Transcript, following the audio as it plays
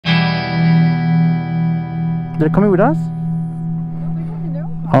They're coming with us?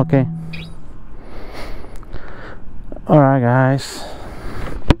 Okay. Alright guys.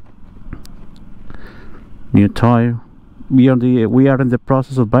 New toy. We are in the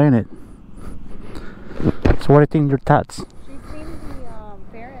process of buying it. So what do you think your thoughts? She's seen the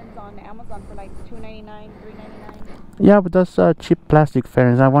fairings on Amazon for like $2.99, $3.99. Yeah, but that's cheap plastic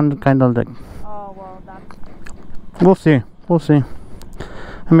fairings. I want kind of like. Oh well, that's. We'll see. We'll see.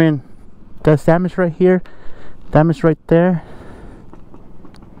 I mean, there's damage right here, damage right there,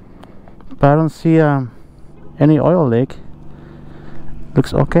 but I don't see any oil leak.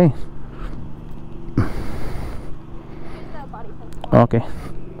 Looks okay. Okay,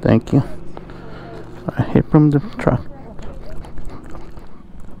 thank you. I hit from the truck.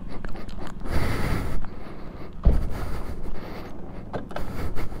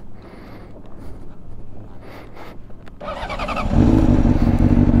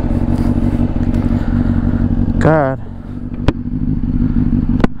 God,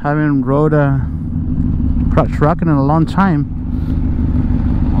 haven't rode a crotch rocket in a long time.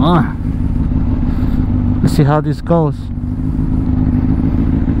 Let's see how this goes.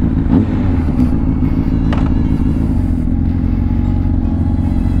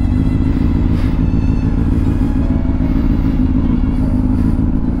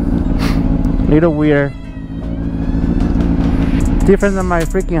 Little weird. Different than my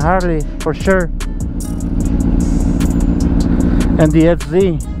freaking Harley for sure. And the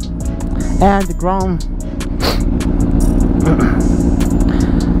FZ and the Grom.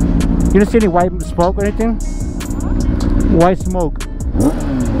 You don't see any white smoke or anything? White smoke?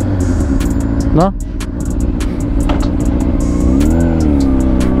 No?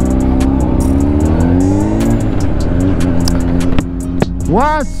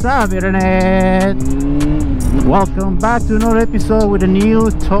 What's up, internet? Welcome back to another episode with a new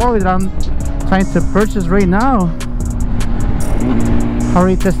toy that I'm trying to purchase right now.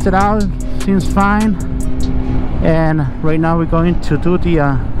 Already tested out, seems fine, and right now we're going to do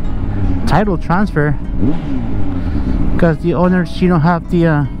the title transfer because the owner, she doesn't have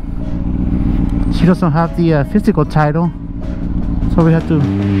the physical title, so we have to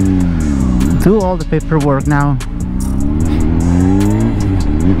do all the paperwork now.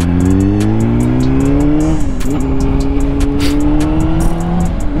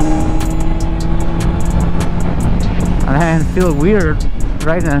 And I feel weird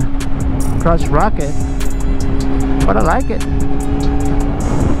riding a crotch rocket, but I like it.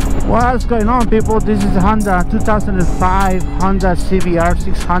 What's going on, people? This is a Honda 2005 Honda CBR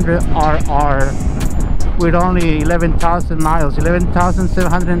 600RR with only 11,000 miles,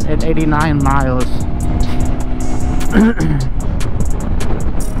 11,789 miles.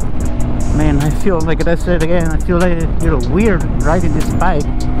 Man, I feel like I said again, I feel like a little weird riding this bike.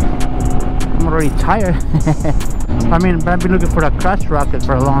 I'm already tired. I mean, I've been looking for a crotch rocket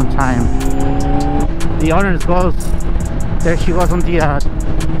for a long time. The owner goes, there she goes on the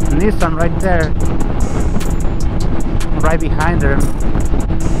Nissan right there, right behind her.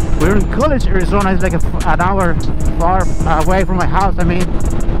 We're in Coolidge, Arizona. It's like an hour far away from my house, I mean.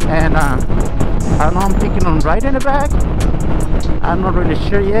 And I don't know, I'm thinking on riding it back. I'm not really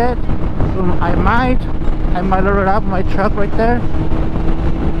sure yet. I might load it up my truck right there.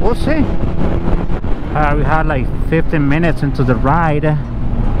 We'll see. We had like 15 minutes into the ride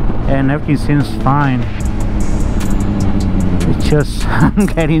and everything seems fine. It's just I'm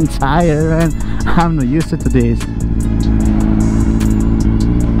getting tired and I'm not used to this.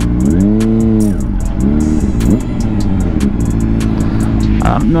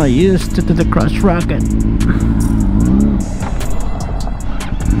 I'm not used to the crotch rocket.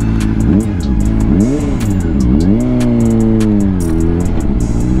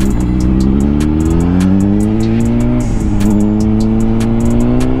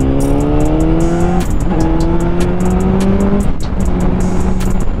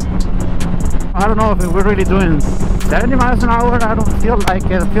 I don't know if we're really doing 70 miles an hour. I don't feel like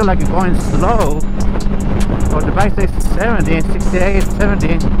it. I feel like it's going slow. But the bike says 70, 68,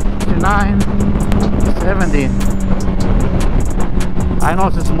 70, 69, 70. I know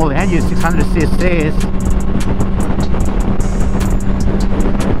it's a small engine, 600 cc's.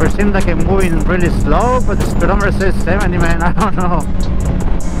 It seems like I'm moving really slow, but the speedometer says 70, man. I don't know.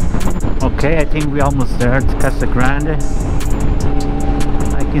 Okay, I think we're almost there to Casa Grande.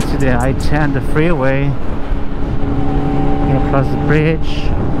 I can see the I-10, the freeway. Gonna cross the bridge.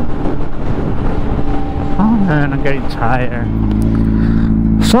 Oh man, I'm getting tired.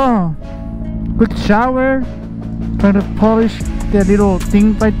 So, quick shower. Trying to polish the little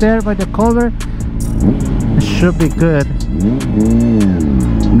thing right there by the cover. It should be good.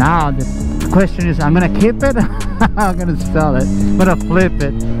 Now the question is, I'm gonna keep it. I'm gonna sell it. I'm gonna flip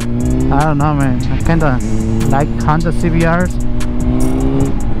it. I don't know, man. I kinda like Honda CBRs.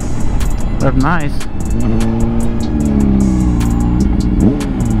 They're nice.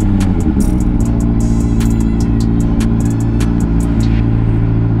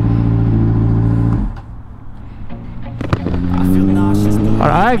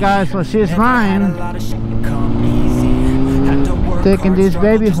 Alright guys, so she's mine. Taking this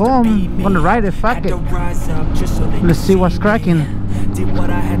baby home. I'm gonna ride it, fuck it. Let's see what's cracking.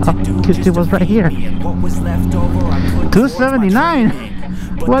 Oh, Kitty was right here. 279.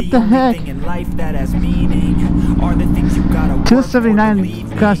 What the heck?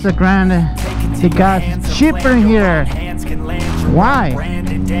 279 costs a grand. It got cheaper in here. Why?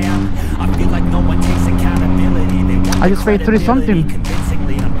 I just paid 30 something.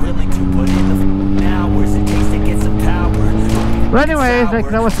 But anyways,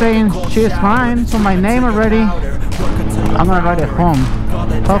 like I was saying, she's fine. So my name already. I'm gonna ride it home.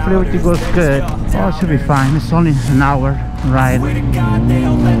 Hopefully everything goes good. Oh, it should be fine. It's only an hour ride.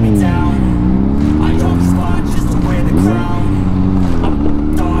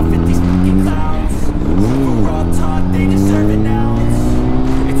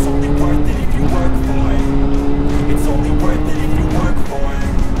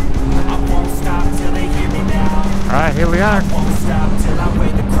 Alright, here we are.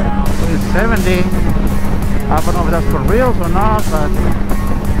 70. I don't know if that's for reals or not, but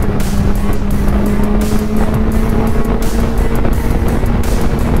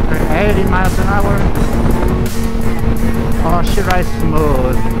 80 miles an hour. Oh, she rides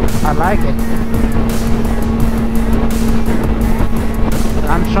smooth. I like it.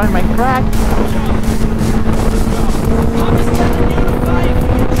 I'm showing my crack.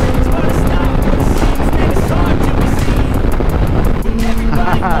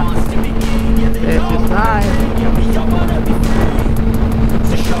 This is nice.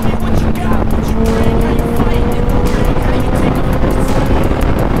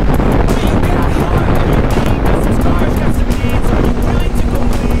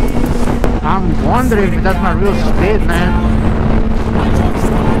 I'm wondering if that's my real speed, man.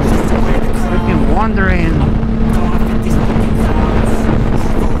 Freaking wondering.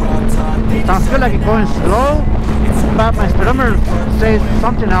 I feel like it's going slow, but my speedometer says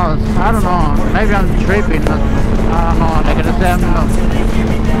something else. I don't know. Maybe I'm tripping. I don't know. Like I said,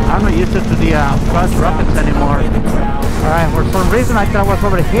 I'm not used to the fast rockets anymore. Alright, for some reason I thought I was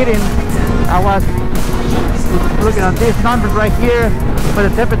overheating. I was looking at this number right here, but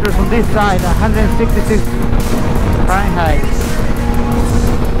the temperature's on this side, 166 Fahrenheit.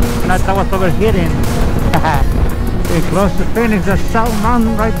 And I thought I was overheating. Pretty close to Phoenix, the South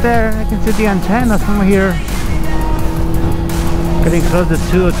Mountain right there. I can see the antennas from here. Getting close to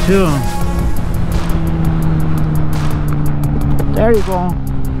 202. There you go.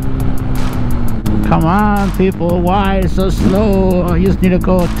 Come on, people. Why so slow? I just need to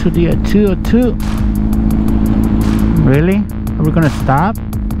go to the 202. Really? Are we gonna stop?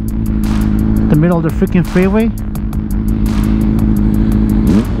 In the middle of the freaking freeway?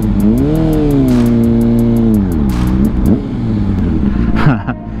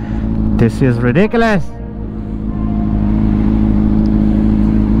 This is ridiculous.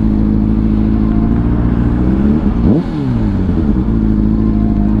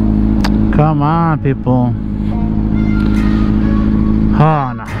 Come on, people.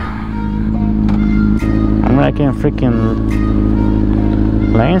 Oh no. I'm making freaking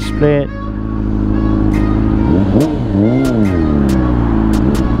lane split.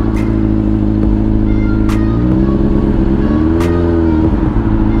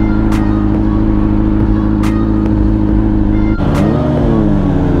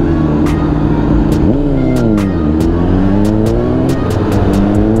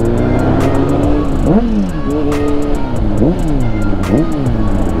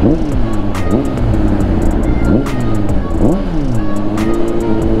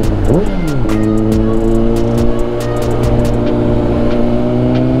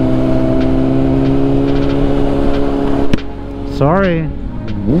 Sorry.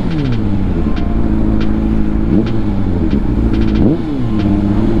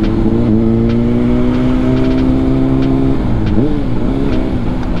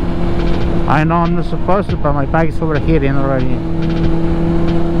 I know I'm not supposed to, but my bike is overheating already.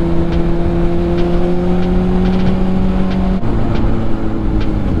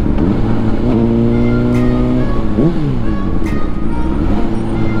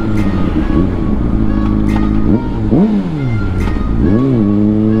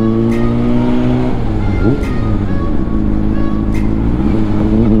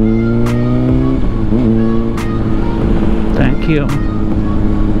 you.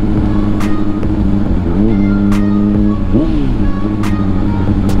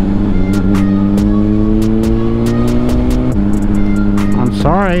 I'm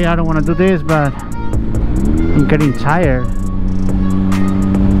sorry, I don't want to do this, but I'm getting tired.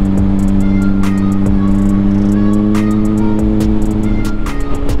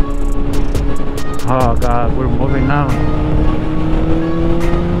 Oh God, we're moving now.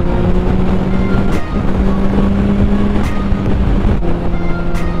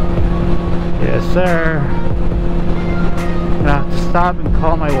 Yes, sir. I have to stop and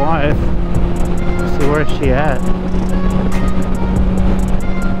call my wife. See where she at.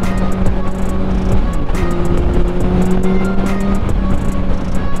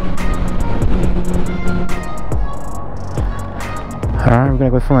 Alright, we're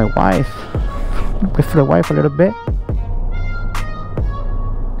gonna go for my wife. Wait for the wife a little bit,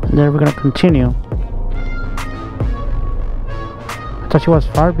 and then we're gonna continue. I thought she was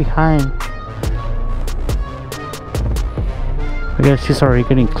far behind. I guess she's already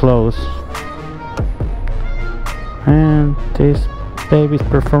getting close. And this baby's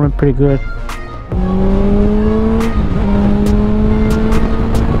performing pretty good.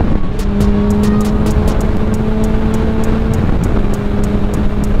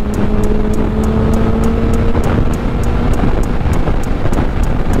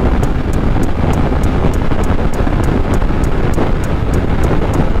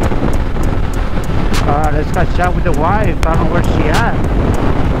 Let's catch up with the wife. I don't know where she at.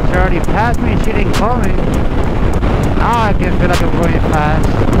 She already passed me. She didn't call me. Now I can feel like I'm going fast.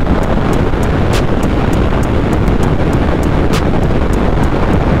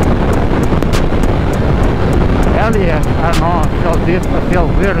 Earlier, I don't know. I felt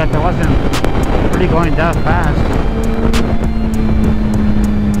weird, like I wasn't really going that fast.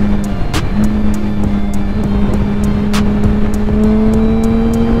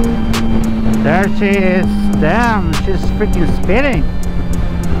 There she is. Damn, she's freaking speeding.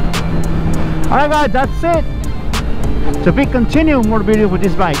 Alright guys, that's it. To be continued, more videos with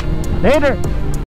this bike later.